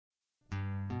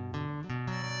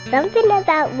Something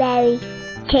about Mary,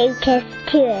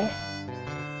 Totus2us.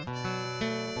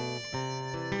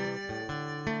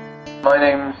 My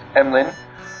name's Emlyn.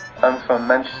 I'm from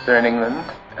Manchester in England,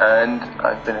 and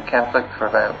I've been a Catholic for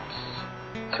about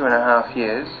 2.5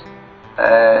 years.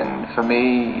 And for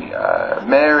me,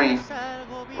 Mary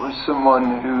was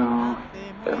someone who,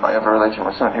 in my other religion,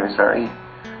 was someone who was very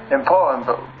important,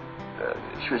 but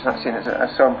she was not seen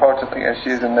as so importantly as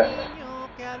she is in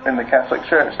the Catholic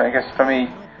Church. And I guess for me,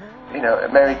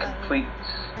 Mary completes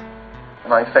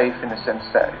my faith in the sense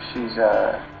that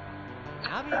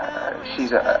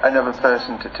she's another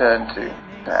person to turn to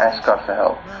ask God for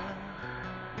help.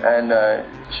 And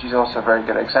she's also a very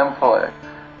good example.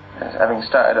 Having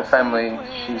started a family,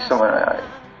 she's someone I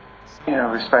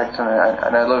respect,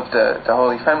 and I love the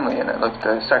Holy Family, and I love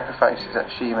the sacrifices that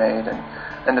she made,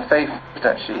 and the faith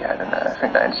that she had, and I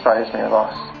think that inspires me a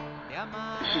lot.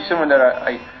 She's someone that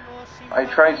I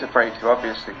try to pray to,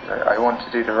 obviously, because I want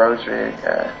to do the rosary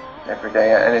every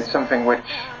day, and it's something which,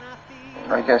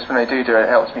 I guess, when I do it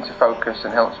helps me to focus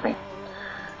and helps me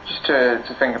just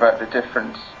to think about the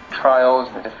different trials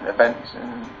and the different events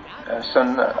in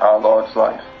our Lord's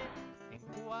life.